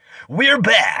We're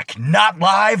back, not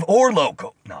live or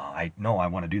local. No, I know I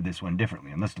want to do this one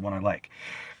differently, and this is the one I like.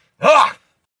 Ah!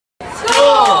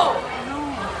 Skull!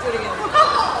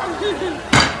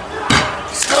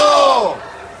 Skull!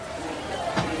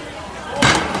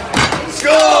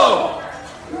 Skull!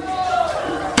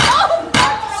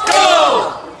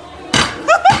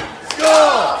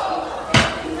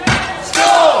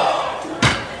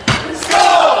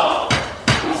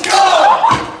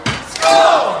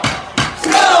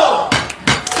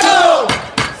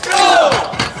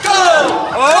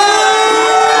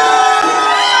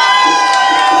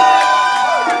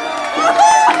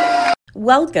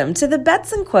 Welcome to the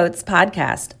Bets and Quotes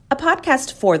podcast, a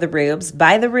podcast for the Rubes,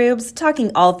 by the Rubes,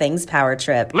 talking all things Power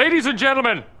Trip. Ladies and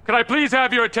gentlemen, can I please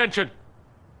have your attention?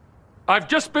 I've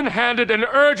just been handed an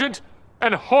urgent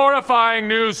and horrifying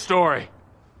news story.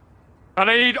 And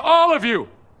I need all of you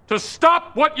to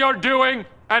stop what you're doing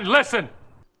and listen.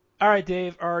 All right,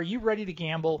 Dave, are you ready to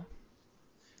gamble?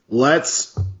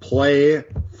 Let's play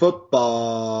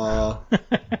football.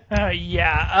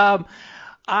 Yeah.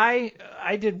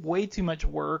 I did way too much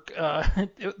work.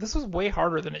 This was way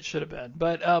harder than it should have been.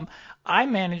 But I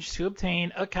managed to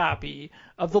obtain a copy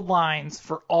of the lines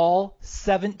for all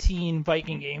 17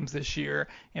 Viking games this year.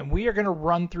 And we are going to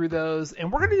run through those. And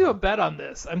we're going to do a bet on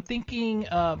this. I'm thinking,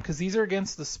 because these are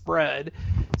against the spread.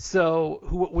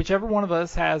 So whichever one of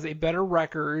us has a better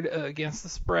record against the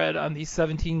spread on these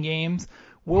 17 games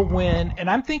will win. And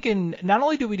I'm thinking not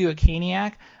only do we do a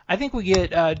Caniac, I think we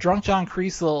get Drunk John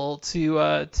Creasel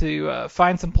to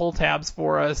find some pull tabs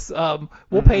for us.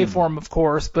 We'll pay for them, of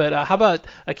course, but how about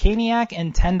a Caniac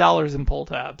and $10 in pull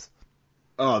tabs?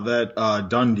 Oh, that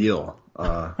done deal.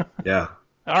 Yeah.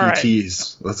 All right.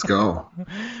 PTs. Let's go.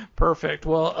 Perfect.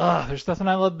 Well, there's nothing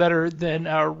I love better than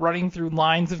running through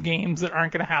lines of games that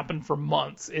aren't going to happen for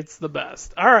months. It's the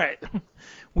best. All right.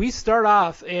 We start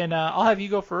off, and I'll have you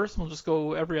go first. We'll just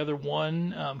go every other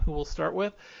one who we'll start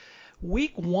with.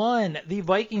 Week 1, the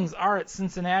Vikings are at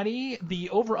Cincinnati. The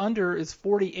over-under is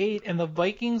 48, and the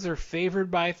Vikings are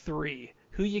favored by 3.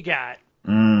 Who you got?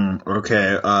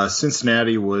 Okay.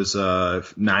 Cincinnati was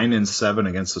 9-7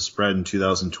 against the spread in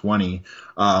 2020,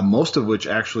 most of which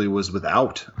actually was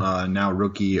without now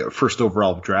rookie first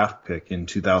overall draft pick in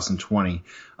 2020,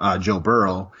 Joe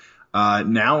Burrow.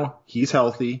 Now he's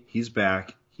healthy. He's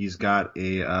back. He's got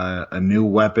a new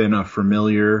weapon, a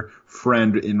familiar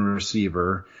friend in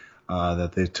receiver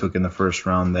that they took in the first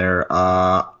round there.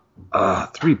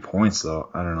 3 points, though.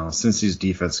 I don't know. Cincy's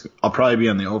defense, I'll probably be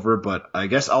on the over, but I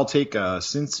guess I'll take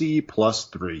Cincy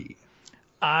 +3.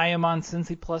 I am on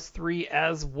Cincy +3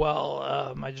 as well.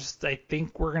 I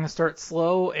think we're going to start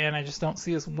slow, and I just don't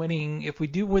see us winning. If we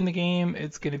do win the game,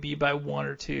 it's going to be by 1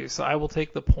 or 2, so I will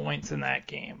take the points in that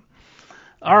game.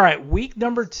 All right, week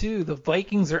number 2, the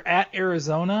Vikings are at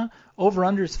Arizona.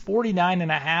 Over-under is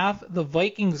 49.5. The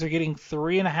Vikings are getting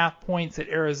 3.5 points at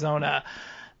Arizona.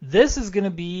 This is going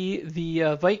to be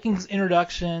the Vikings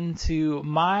introduction to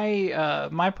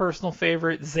my personal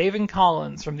favorite, Zaven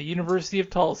Collins from the University of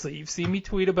Tulsa. You've seen me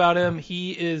tweet about him.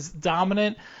 He is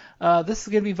dominant. This is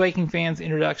going to be Viking fans'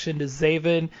 introduction to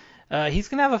Zaven. He's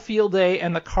going to have a field day,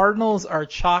 and the Cardinals are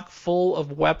chock full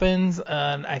of weapons,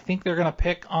 and I think they're going to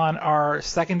pick on our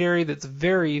secondary that's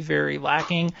very, very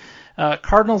lacking.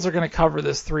 Cardinals are going to cover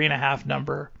this 3.5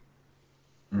 number.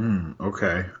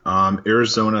 Okay.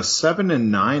 Arizona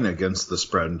 7-9 against the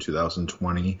spread in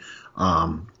 2020.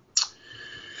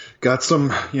 Got some,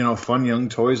 fun young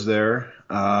toys there.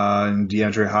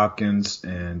 DeAndre Hopkins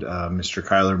and Mr.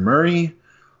 Kyler Murray.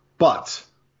 But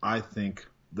I think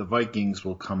the Vikings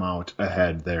will come out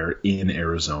ahead there in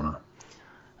Arizona.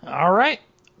 All right.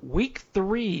 Week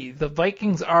 3, the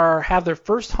Vikings have their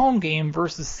first home game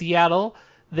versus Seattle.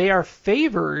 They are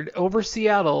favored over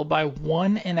Seattle by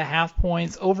 1.5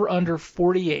 points, over under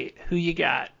 48. Who you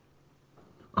got?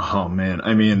 Oh, man.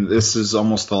 I mean, this is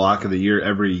almost the lock of the year.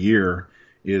 Every year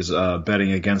is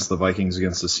betting against the Vikings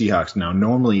against the Seahawks. Now,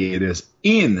 normally it is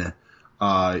in,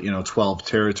 12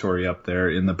 territory up there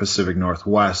in the Pacific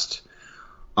Northwest.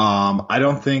 I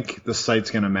don't think the site's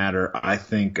going to matter. I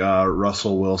think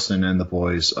Russell Wilson and the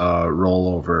boys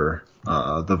roll over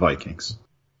the Vikings.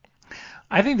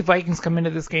 I think the Vikings come into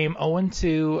this game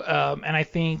 0-2, and I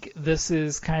think this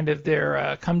is kind of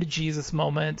their come-to-Jesus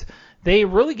moment. They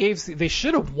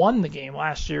should have won the game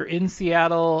last year in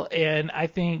Seattle, and I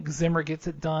think Zimmer gets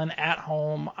it done at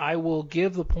home. I will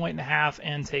give the 1.5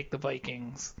 and take the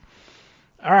Vikings.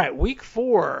 All right, week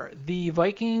 4, the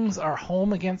Vikings are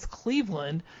home against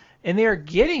Cleveland, and they are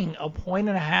getting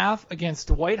 1.5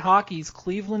 against White Hockey's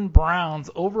Cleveland Browns,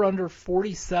 over under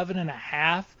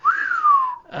 47.5.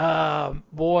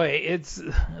 Boy,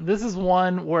 this is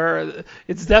one where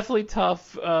it's definitely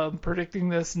tough predicting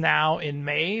this now in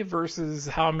May versus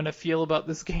how I'm going to feel about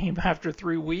this game after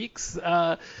 3 weeks.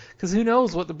 Because who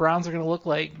knows what the Browns are going to look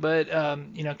like. But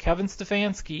Kevin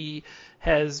Stefanski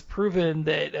has proven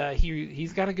that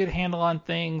he's got a good handle on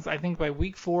things. I think by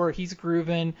week 4 he's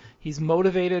grooving. He's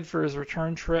motivated for his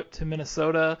return trip to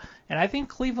Minnesota, and I think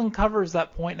Cleveland covers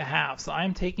that 1.5. So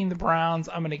I'm taking the Browns.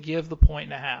 I'm going to give the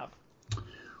 1.5.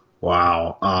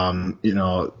 Wow.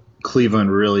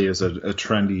 Cleveland really is a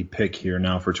trendy pick here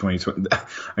now for 2020.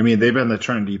 I mean, they've been the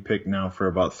trendy pick now for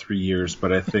about 3 years,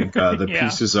 but I think the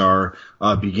pieces are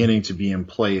beginning to be in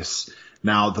place.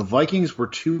 Now, the Vikings were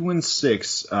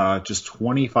 2-6, just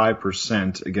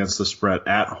 25% against the spread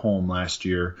at home last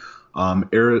year.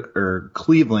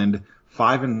 Cleveland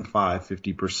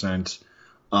 5-5,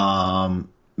 50%.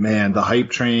 Man, the hype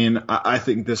train, I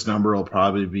think this number will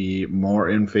probably be more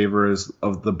in favor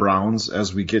of the Browns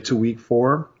as we get to week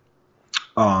 4.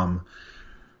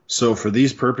 So for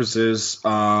these purposes,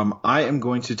 I am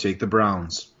going to take the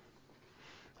Browns.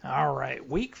 All right,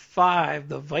 week 5,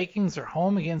 the Vikings are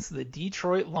home against the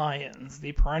Detroit Lions,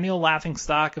 the perennial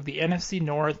laughingstock of the NFC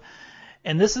North.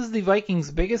 And this is the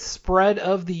Vikings' biggest spread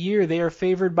of the year. They are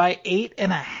favored by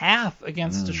 8.5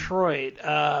 against Detroit.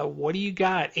 What do you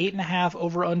got? 8.5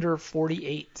 over under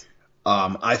 48.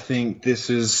 I think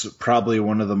this is probably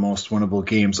one of the most winnable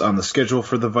games on the schedule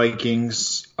for the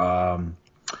Vikings.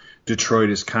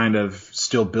 Detroit is kind of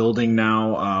still building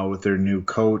now with their new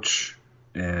coach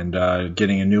and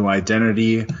getting a new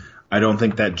identity. I don't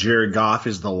think that Jared Goff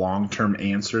is the long-term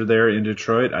answer there in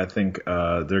Detroit. I think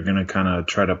they're going to kind of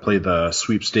try to play the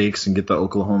sweepstakes and get the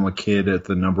Oklahoma kid at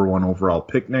the number 1 overall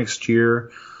pick next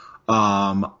year.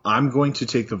 I'm going to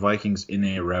take the Vikings in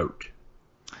a rout.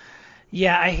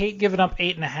 Yeah, I hate giving up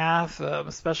 8.5,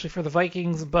 especially for the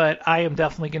Vikings, but I am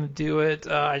definitely going to do it.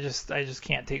 I just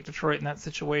can't take Detroit in that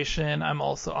situation. I'm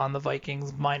also on the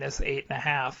Vikings minus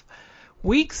 8.5.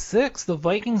 Week 6, the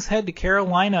Vikings head to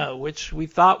Carolina, which we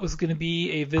thought was going to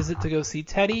be a visit to go see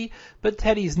Teddy, but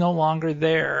Teddy's no longer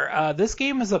there. This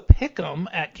game is a pick'em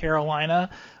at Carolina.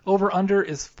 Over-under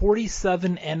is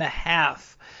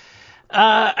 47.5.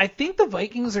 I think the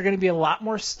Vikings are going to be a lot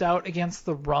more stout against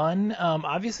the run.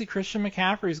 Obviously, Christian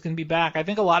McCaffrey is going to be back. I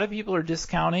think a lot of people are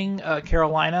discounting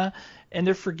Carolina, and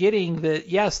they're forgetting that,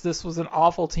 yes, this was an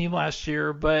awful team last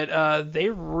year, but they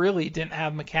really didn't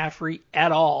have McCaffrey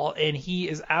at all, and he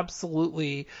is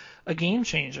absolutely a game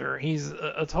changer. He's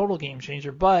a total game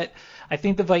changer, but I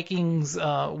think the Vikings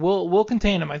will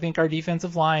contain him. I think our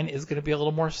defensive line is going to be a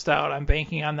little more stout. I'm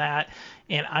banking on that,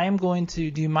 and I am going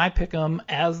to do my pick'em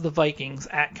as the Vikings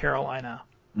at Carolina.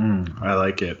 I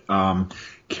like it.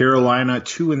 Carolina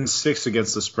 2-6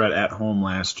 against the spread at home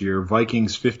last year.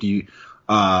 Vikings 4-4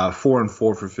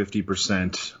 for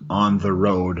 50% on the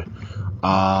road.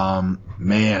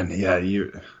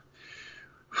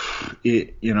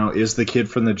 Is the kid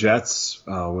from the Jets?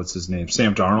 What's his name?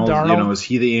 Sam Darnold. Is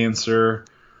he the answer?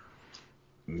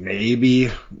 Maybe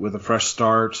with a fresh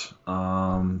start.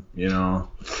 I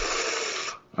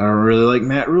don't really like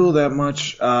Matt Rule that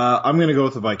much. I'm going to go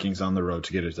with the Vikings on the road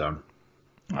to get it done.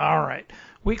 All right.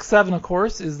 Week 7, of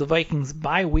course, is the Vikings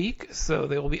bye week, so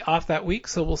they will be off that week.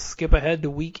 So we'll skip ahead to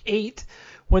Week 8,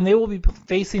 when they will be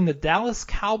facing the Dallas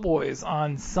Cowboys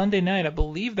on Sunday night. I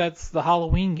believe that's the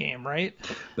Halloween game, right?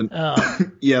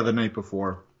 Yeah, the night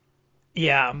before.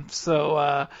 Yeah,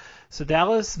 so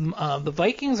Dallas, the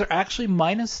Vikings are actually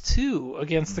 -2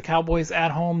 against the Cowboys at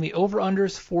home. The over-under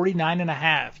is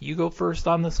 49.5. You go first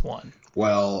on this one.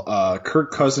 Well,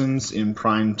 Kirk Cousins in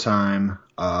prime time,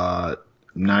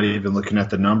 not even looking at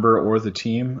the number or the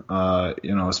team,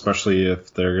 especially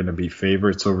if they're going to be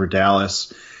favorites over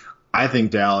Dallas. I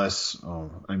think Dallas,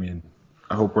 I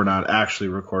hope we're not actually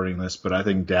recording this, but I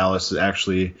think Dallas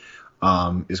actually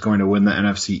is going to win the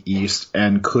NFC East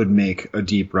and could make a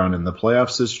deep run in the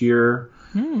playoffs this year.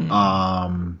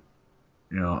 I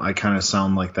kind of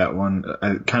sound like that one.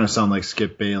 I kind of sound like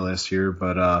Skip Bayless here,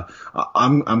 but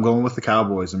I'm going with the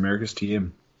Cowboys, America's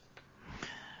team.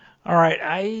 All right,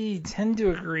 I tend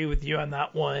to agree with you on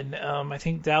that one. I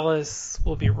think Dallas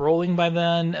will be rolling by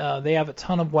then. They have a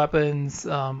ton of weapons.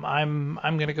 I'm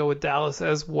going to go with Dallas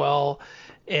as well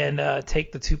and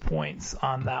take the 2 points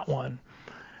on that one.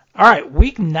 All right,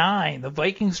 Week 9, the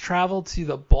Vikings travel to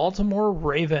the Baltimore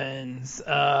Ravens.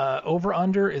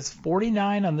 Over-under is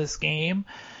 49 on this game.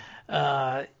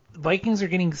 Vikings are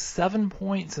getting 7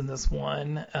 points in this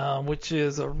one, which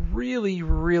is a really,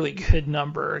 really good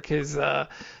number because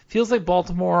feels like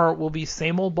Baltimore will be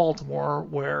same old Baltimore,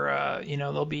 where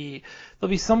they'll be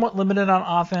somewhat limited on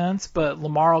offense, but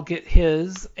Lamar will get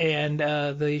his, and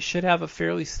they should have a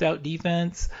fairly stout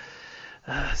defense.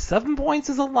 7 points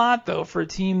is a lot though for a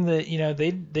team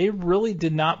that they really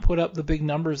did not put up the big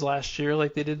numbers last year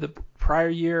like they did the prior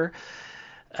year.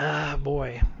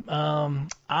 Boy.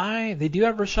 They do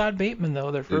have Rashad Bateman,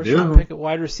 though, their first round pick at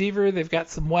wide receiver. They've got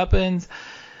some weapons.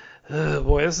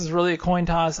 Boy, this is really a coin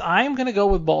toss. I'm going to go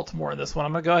with Baltimore in this one.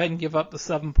 I'm going to go ahead and give up the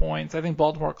 7 points. I think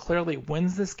Baltimore clearly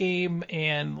wins this game,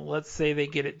 and let's say they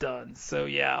get it done. So,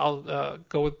 yeah, I'll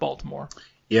go with Baltimore.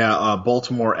 Yeah,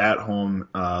 Baltimore at home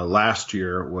last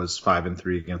year was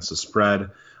 5-3 against the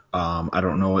spread. I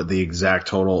don't know the exact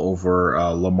total over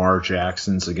Lamar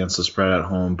Jackson's against the spread at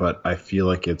home, but I feel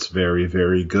like it's very,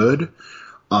 very good.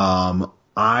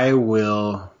 I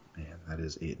will. Man, that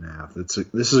is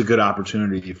 8.5. This is a good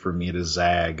opportunity for me to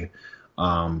zag,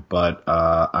 but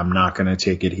I'm not going to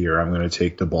take it here. I'm going to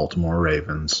take the Baltimore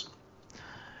Ravens.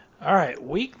 All right,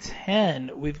 Week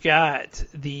 10, we've got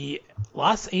the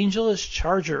Los Angeles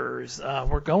Chargers.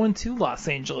 We're going to Los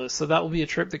Angeles, so that will be a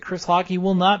trip that Chris Hockey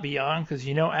will not be on because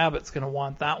Abbott's going to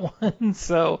want that one.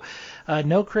 So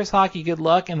no Chris Hockey, good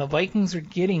luck. And the Vikings are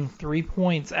getting 3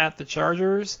 points at the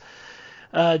Chargers.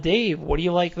 Dave, what do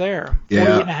you like there?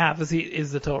 48.5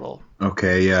 is the total.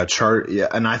 Okay, yeah,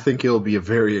 and I think it'll be a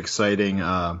very exciting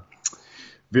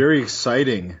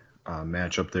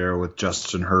matchup there with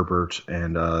Justin Herbert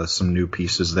and some new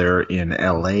pieces there in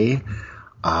LA. They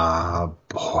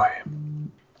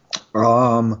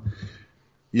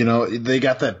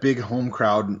got that big home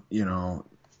crowd,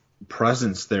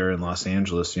 presence there in Los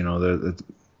Angeles. There's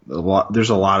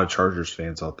a lot of Chargers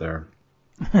fans out there.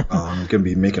 Going to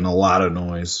be making a lot of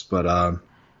noise, but you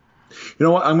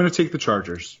know what? I'm going to take the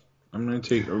Chargers. I'm going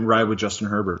to ride with Justin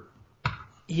Herbert.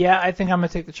 Yeah, I think I'm going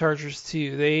to take the Chargers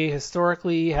too. They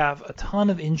historically have a ton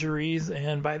of injuries,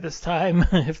 and by this time,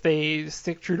 if they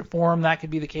stick true to form, that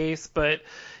could be the case, but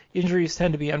injuries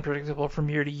tend to be unpredictable from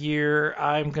year to year.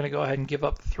 I'm going to go ahead and give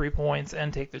up the 3 points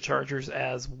and take the Chargers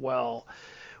as well.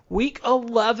 Week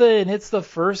 11, it's the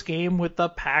first game with the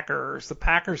Packers. The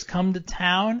Packers come to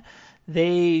town.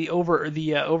 The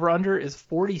over-under is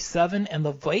 47, and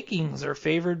the Vikings are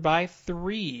favored by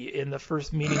 3 in the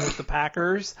first meeting with the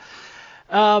Packers.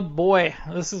 Boy,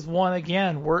 this is one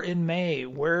again. We're in May.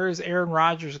 Where is Aaron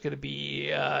Rodgers going to be?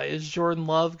 Is Jordan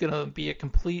Love going to be a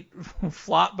complete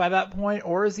flop by that point,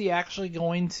 or is he actually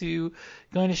going to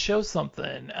show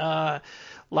something?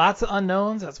 Lots of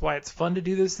unknowns. That's why it's fun to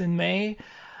do this in May.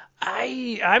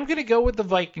 I'm going to go with the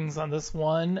Vikings on this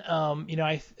one.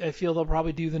 I feel they'll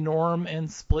probably do the norm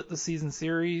and split the season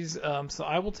series. So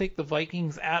I will take the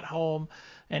Vikings at home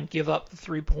and give up the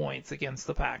 3 points against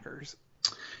the Packers.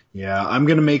 Yeah, I'm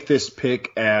going to make this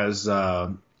pick as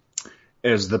the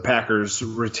Packers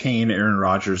retain Aaron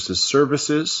Rodgers'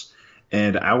 services,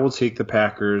 and I will take the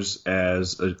Packers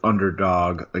as an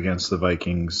underdog against the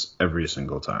Vikings every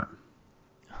single time.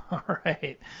 All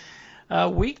right.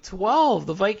 Week 12,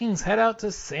 the Vikings head out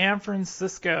to San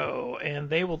Francisco, and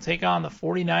they will take on the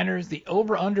 49ers. The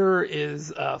over-under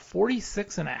is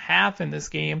 46.5 in this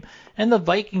game, and the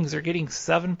Vikings are getting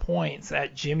 7 points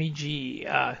at Jimmy G.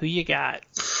 Who you got?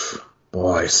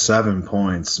 Boy, 7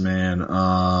 points, man.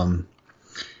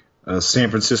 San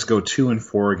Francisco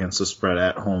 2-4 against the spread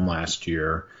at home last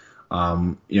year.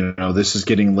 This is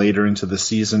getting later into the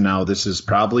season now. This is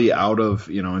probably out of,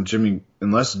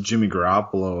 unless Jimmy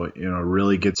Garoppolo,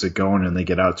 really gets it going and they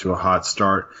get out to a hot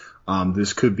start.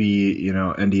 This could be,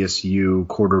 NDSU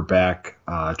quarterback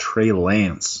Trey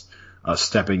Lance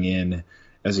stepping in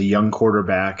as a young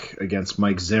quarterback against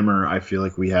Mike Zimmer. I feel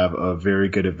like we have a very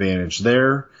good advantage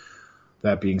there.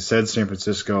 That being said, San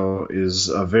Francisco is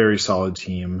a very solid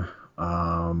team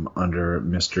under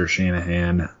Mr.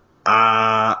 Shanahan.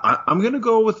 I'm going to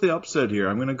go with the upset here.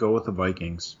 I'm going to go with the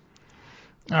Vikings.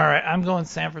 All right, I'm going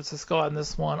San Francisco on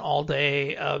this one all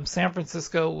day. San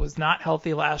Francisco was not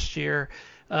healthy last year.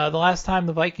 The last time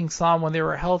the Vikings saw them when they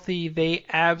were healthy, they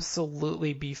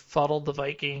absolutely befuddled the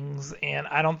Vikings, and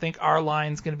I don't think our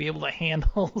line's going to be able to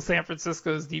handle San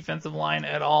Francisco's defensive line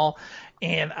at all,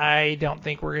 and I don't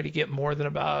think we're going to get more than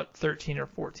about 13 or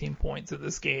 14 points of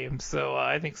this game. So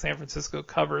I think San Francisco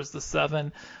covers the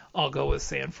 7. I'll go with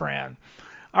San Fran.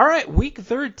 All right, Week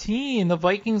 13, the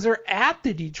Vikings are at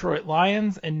the Detroit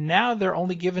Lions, and now they're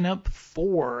only giving up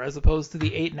 4 as opposed to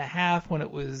the 8.5 when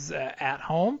it was at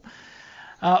home.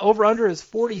 Over-under is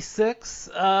 46.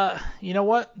 You know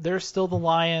what? They're still the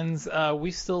Lions.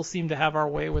 We still seem to have our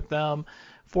way with them.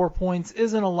 4 points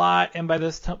isn't a lot, and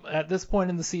at this point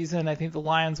in the season, I think the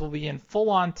Lions will be in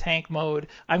full-on tank mode.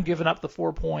 I'm giving up the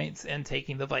 4 points and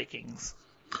taking the Vikings.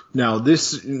 Now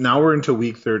we're into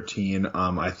week 13.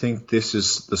 I think this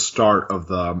is the start of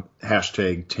the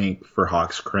hashtag tank for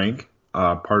Hawks crank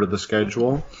part of the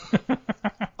schedule.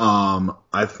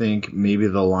 I think maybe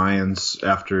the Lions,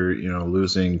 after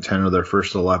losing 10 of their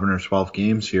first 11 or 12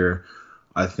 games here,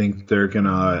 I think they're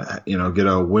gonna get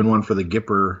a win one for the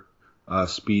Gipper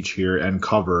speech here and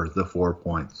cover the 4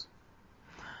 points.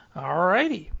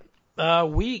 Alrighty.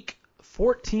 Week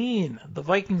 14, the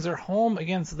Vikings are home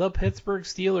against the Pittsburgh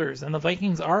Steelers, and the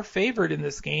Vikings are favored in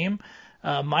this game.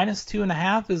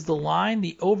 -2.5 is the line.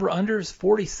 The over-under is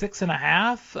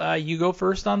 46.5. You go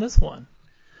first on this one.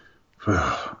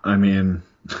 I mean,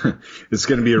 it's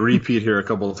going to be a repeat here a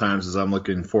couple of times as I'm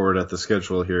looking forward at the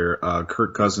schedule here.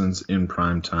 Kirk Cousins in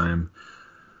prime time.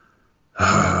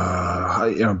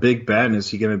 Big Ben, is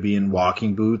he going to be in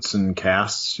walking boots and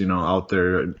casts, out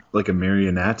there like a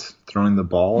marionette throwing the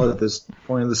ball at this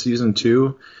point of the season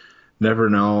too? Never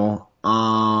know.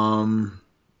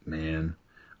 Man,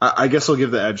 I guess I'll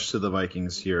give the edge to the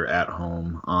Vikings here at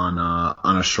home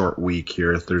on a short week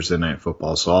here, Thursday Night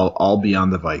Football. So I'll be on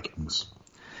the Vikings.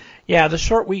 Yeah, the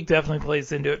short week definitely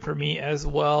plays into it for me as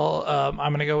well. I'm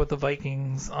going to go with the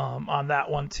Vikings on that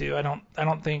one too. I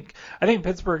think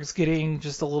Pittsburgh's getting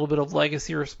just a little bit of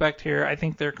legacy respect here. I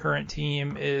think their current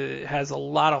team has a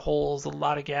lot of holes, a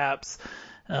lot of gaps.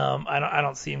 I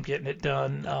don't see them getting it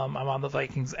done. I'm on the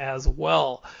Vikings as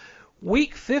well.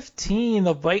 Week 15,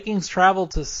 the Vikings travel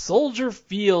to Soldier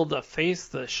Field to face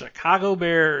the Chicago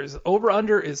Bears.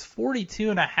 Over-under is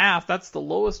 42.5. That's the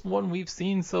lowest one we've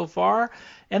seen so far.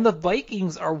 And the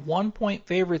Vikings are 1-point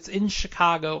favorites in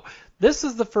Chicago. This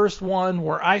is the first one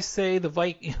where I say the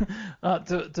Vikings,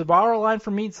 to borrow a line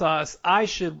from Meat Sauce, I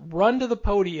should run to the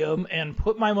podium and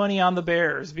put my money on the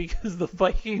Bears because the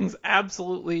Vikings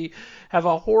absolutely have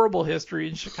a horrible history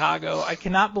in Chicago. I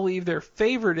cannot believe they're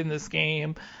favored in this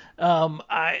game.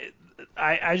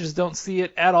 I just don't see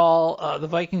it at all. The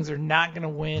Vikings are not going to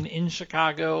win in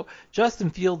Chicago. Justin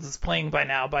Fields is playing by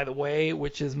now, by the way,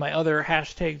 which is my other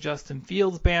hashtag Justin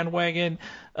Fields bandwagon.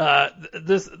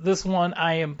 This one,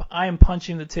 I am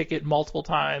punching the ticket multiple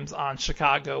times on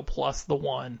Chicago plus the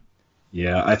 1.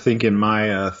 Yeah, I think in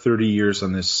my 30 years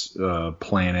on this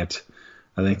planet,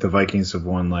 I think the Vikings have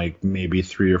won like maybe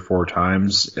 3 or 4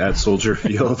 times at Soldier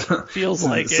Field. Feels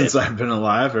like since I've been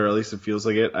alive, or at least it feels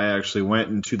like it. I actually went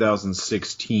in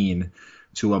 2016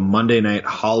 to a Monday night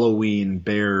Halloween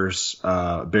Bears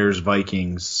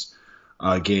Vikings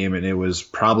game, and it was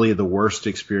probably the worst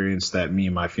experience that me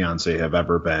and my fiance have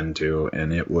ever been to,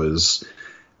 and it was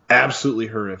absolutely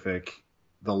horrific.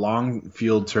 The long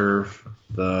field turf,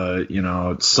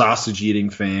 the sausage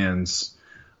eating fans.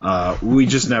 We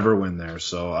just never win there,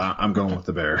 so I'm going with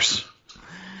the Bears.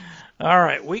 All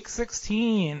right, week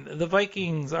 16, the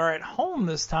Vikings are at home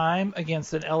this time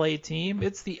against an LA team.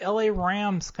 It's the LA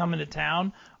Rams coming to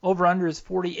town. Over-under is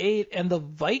 48, and the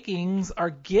Vikings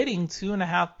are getting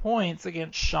 2.5 points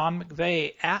against Sean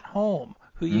McVay at home.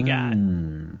 Who you got?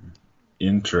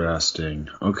 Interesting.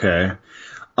 Okay.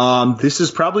 This is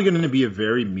probably going to be a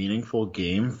very meaningful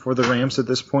game for the Rams at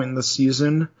this point in the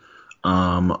season.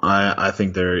 I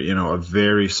think they're, a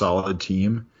very solid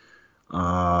team.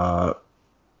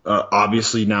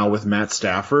 Obviously now with Matt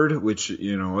Stafford, which,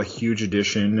 a huge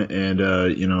addition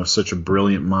and, such a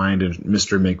brilliant mind in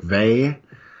Mr. McVay.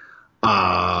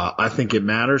 I think it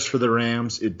matters for the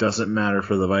Rams. It doesn't matter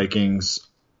for the Vikings.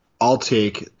 I'll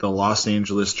take the Los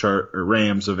Angeles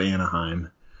Rams of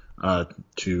Anaheim,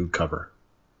 to cover.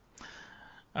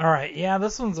 All right, yeah,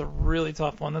 this one's a really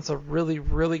tough one. That's a really,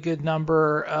 really good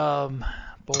number.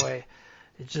 Boy,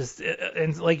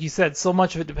 and like you said, so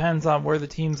much of it depends on where the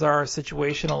teams are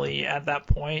situationally at that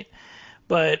point.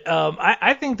 But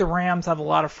I think the Rams have a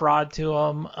lot of fraud to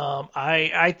them.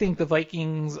 I think the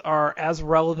Vikings are as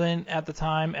relevant at the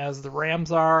time as the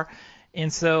Rams are.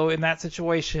 And so in that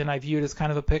situation, I view it as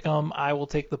kind of a pick 'em. I will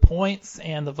take the points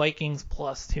and the Vikings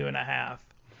plus 2.5.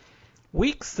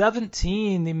 Week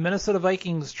 17, the Minnesota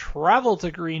Vikings travel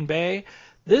to Green Bay.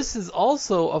 This is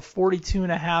also a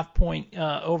 42.5 point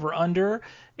over-under,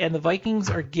 and the Vikings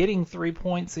are getting 3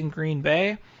 points in Green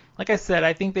Bay. Like I said,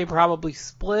 I think they probably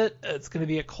split. It's going to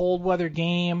be a cold weather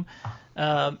game.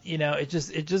 It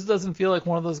just doesn't feel like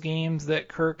one of those games that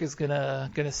Kirk is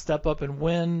gonna step up and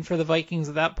win for the Vikings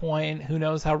at that point. Who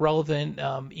knows how relevant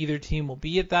either team will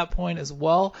be at that point as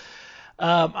well.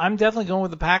 I'm definitely going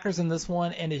with the Packers in this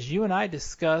one. And as you and I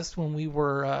discussed when we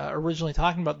were originally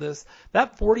talking about this,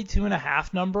 that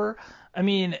 42.5 number, I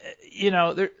mean,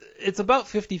 it's about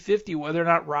 50-50 whether or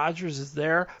not Rodgers is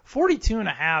there.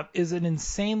 42.5 is an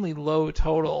insanely low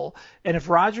total. And if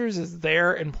Rodgers is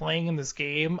there and playing in this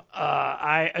game,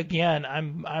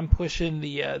 I'm pushing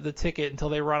the ticket until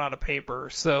they run out of paper.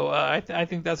 So I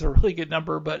think that's a really good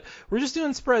number. But we're just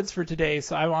doing spreads for today,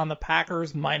 so I'm on the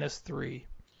Packers -3.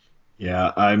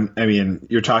 Yeah, I mean,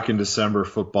 you're talking December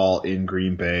football in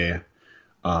Green Bay.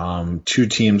 Two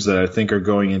teams that I think are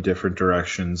going in different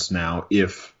directions now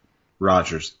if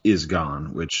Rodgers is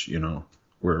gone, which,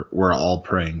 we're all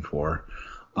praying for.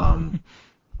 I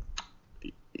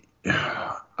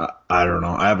don't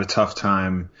know. I have a tough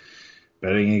time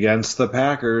betting against the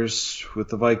Packers with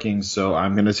the Vikings, so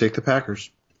I'm going to take the Packers.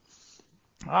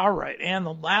 All right, and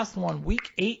the last one,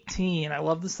 Week 18. I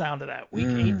love the sound of that. Week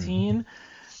 18.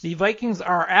 The Vikings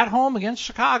are at home against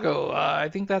Chicago. I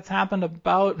think that's happened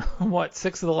about,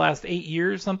 6 of the last 8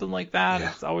 years, something like that.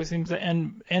 Yeah. It always seems to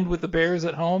end with the Bears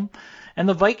at home. And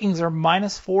the Vikings are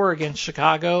 -4 against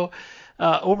Chicago.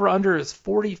 Over-under is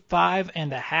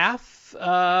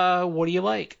 45.5. What do you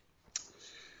like?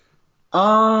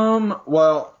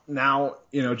 Well, now,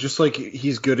 just like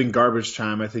he's good in garbage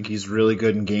time, I think he's really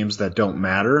good in games that don't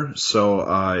matter.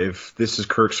 So if this is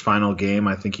Kirk's final game,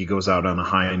 I think he goes out on a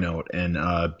high note and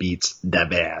beats the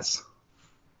Bears.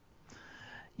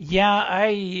 Yeah,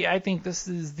 I think this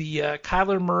is the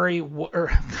Kyler Murray,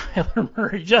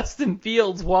 Justin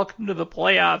Fields, welcome to the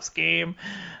playoffs game.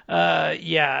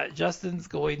 Justin's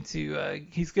going to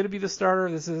he's going to be the starter.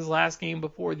 This is his last game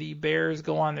before the Bears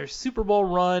go on their Super Bowl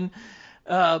run.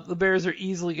 The Bears are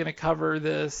easily going to cover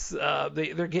this.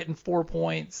 They're getting 4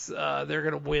 points. They're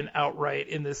going to win outright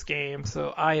in this game.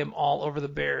 So I am all over the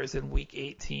Bears in Week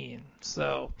 18.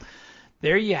 So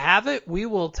there you have it. We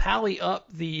will tally up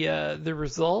the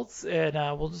results, and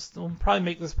we'll probably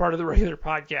make this part of the regular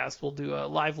podcast. We'll do a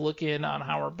live look-in on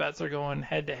how our bets are going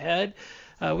head-to-head.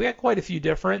 We got quite a few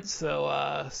different,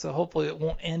 so hopefully it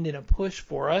won't end in a push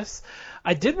for us.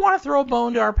 I did want to throw a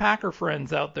bone to our Packer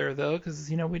friends out there, though, because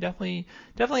we definitely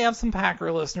have some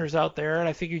Packer listeners out there, and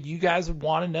I figured you guys would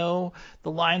want to know the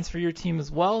lines for your team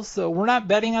as well. So we're not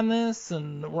betting on this,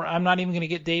 and I'm not even going to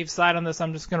get Dave's side on this.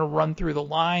 I'm just going to run through the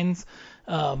lines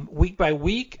week by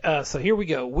week. So here we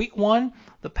go. Week 1,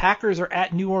 the Packers are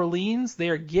at New Orleans. They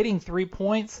are getting 3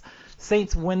 points.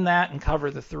 Saints win that and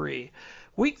cover the 3.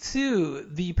 Week 2,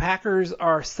 the Packers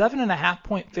are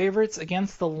 7.5-point favorites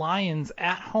against the Lions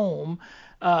at home.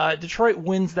 Detroit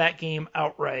wins that game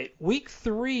outright. Week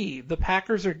 3, the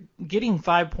Packers are getting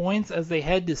 5 points as they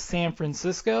head to San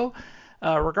Francisco.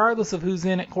 Regardless of who's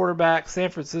in at quarterback, San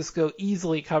Francisco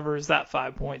easily covers that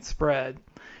 5-point spread.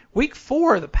 Week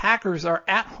 4, the Packers are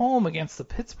at home against the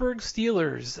Pittsburgh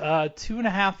Steelers.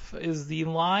 2.5 is the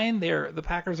line. The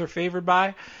Packers are favored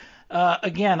by.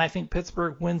 Again, I think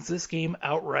Pittsburgh wins this game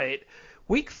outright.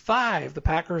 Week 5, the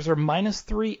Packers are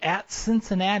 -3 at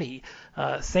Cincinnati.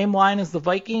 Same line as the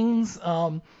Vikings.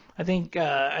 I think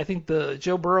the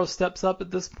Joe Burrow steps up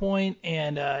at this point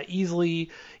and easily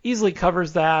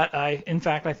covers that. In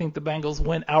fact, I think the Bengals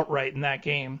win outright in that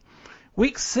game.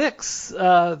 Week 6,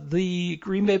 the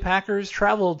Green Bay Packers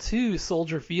travel to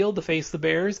Soldier Field to face the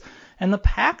Bears, and the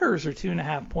Packers are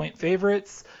 2.5-point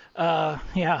favorites.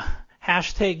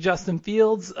 Hashtag Justin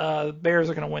Fields. The Bears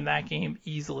are going to win that game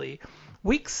easily.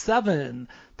 Week 7,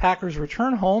 Packers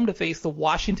return home to face the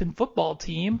Washington football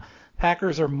team.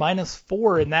 Packers are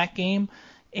 -4 in that game,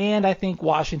 and I think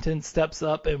Washington steps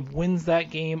up and wins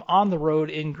that game on the road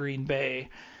in Green Bay.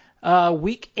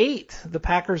 Week 8, the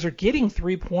Packers are getting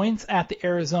 3 points at the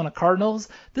Arizona Cardinals.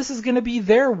 This is going to be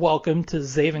their welcome to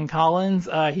Zaven Collins.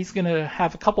 He's going to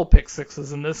have a couple pick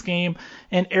sixes in this game,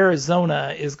 and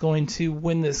Arizona is going to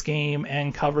win this game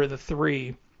and cover the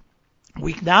 3.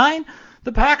 Week 9,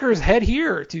 the Packers head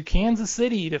here to Kansas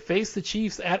City to face the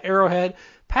Chiefs at Arrowhead.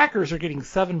 Packers are getting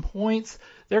 7 points.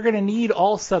 They're going to need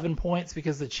all 7 points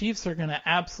because the Chiefs are going to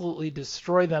absolutely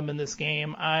destroy them in this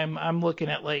game. I'm looking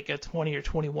at like a 20 or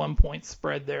 21 point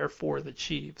spread there for the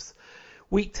Chiefs.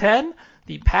 Week 10,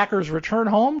 the Packers return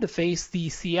home to face the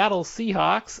Seattle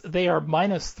Seahawks. They are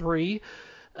 -3.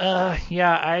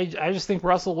 I just think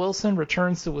Russell Wilson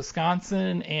returns to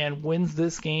Wisconsin and wins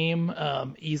this game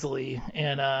easily,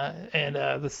 and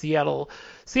the Seattle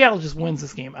just wins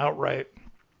this game outright.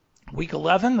 Week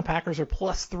 11, the Packers are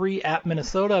 +3 at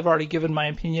Minnesota. I've already given my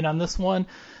opinion on this one.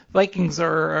 Vikings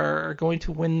are going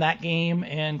to win that game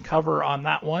and cover on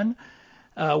that one.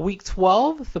 Week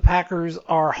 12, the Packers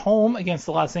are home against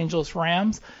the Los Angeles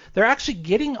Rams. They're actually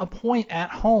getting a point at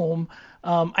home.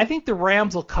 I think the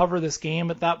Rams will cover this game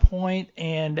at that point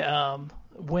and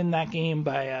win that game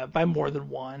by more than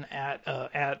one at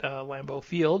Lambeau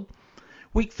Field.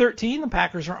 Week 13, the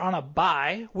Packers are on a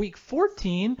bye. Week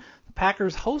 14, the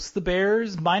Packers host the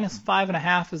Bears.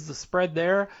 -5.5 is the spread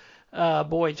there.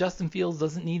 Boy, Justin Fields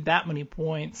doesn't need that many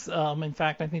points. In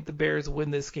fact, I think the Bears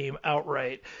win this game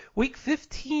outright. Week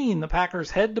 15, the Packers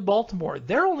head to Baltimore.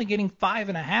 They're only getting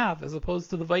 5.5 as opposed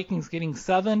to the Vikings getting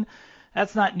 7.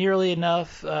 That's not nearly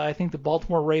enough. I think the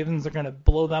Baltimore Ravens are going to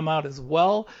blow them out as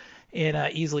well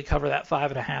and easily cover that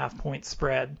 5.5 point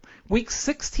spread. Week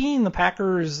 16, the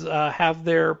Packers have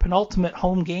their penultimate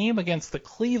home game against the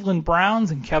Cleveland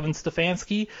Browns and Kevin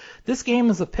Stefanski. This game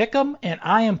is a pick'em, and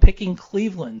I am picking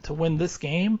Cleveland to win this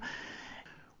game.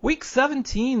 Week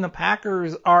 17, the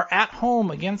Packers are at home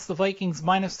against the Vikings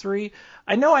 -3.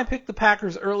 I know I picked the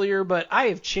Packers earlier, but I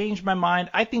have changed my mind.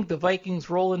 I think the Vikings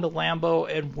roll into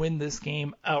Lambeau and win this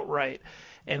game outright.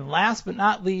 And last but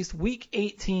not least, Week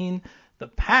 18, the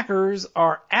Packers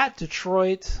are at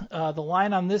Detroit. The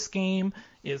line on this game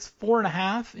is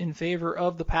 4.5 in favor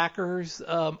of the Packers.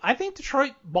 I think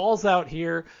Detroit balls out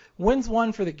here, wins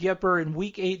one for the Gipper in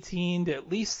Week 18 to at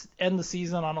least end the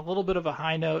season on a little bit of a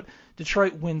high note.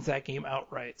 Detroit wins that game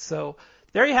outright. So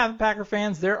there you have it, Packer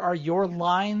fans. There are your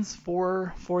lines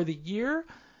for the year,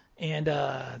 and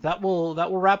that will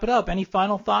wrap it up. Any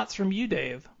final thoughts from you,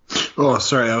 Dave? Oh,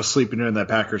 sorry, I was sleeping during that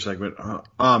Packer segment.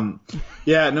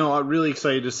 Yeah, no, I'm really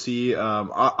excited to see.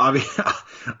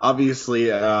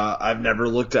 Obviously, I've never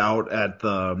looked out at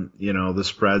the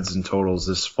spreads and totals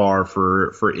this far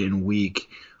for in week.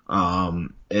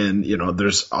 And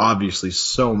there's obviously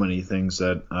so many things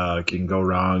that can go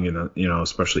wrong, and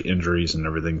especially injuries and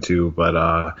everything too. But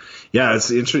yeah,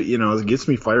 it's interesting. It gets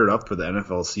me fired up for the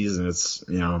NFL season. It's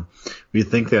we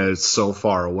think that it's so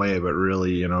far away, but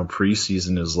really,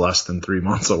 preseason is less than 3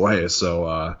 months away.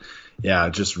 So yeah,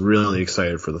 just really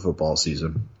excited for the football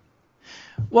season.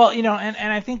 Well, and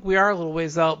I think we are a little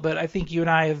ways out, but I think you and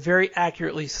I have very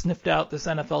accurately sniffed out this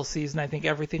NFL season. I think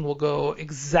everything will go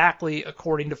exactly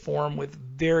according to form with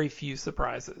very few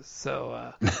surprises.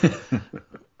 So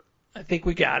I think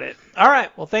we got it. All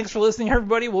right. Well, thanks for listening,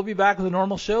 everybody. We'll be back with a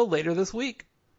normal show later this week.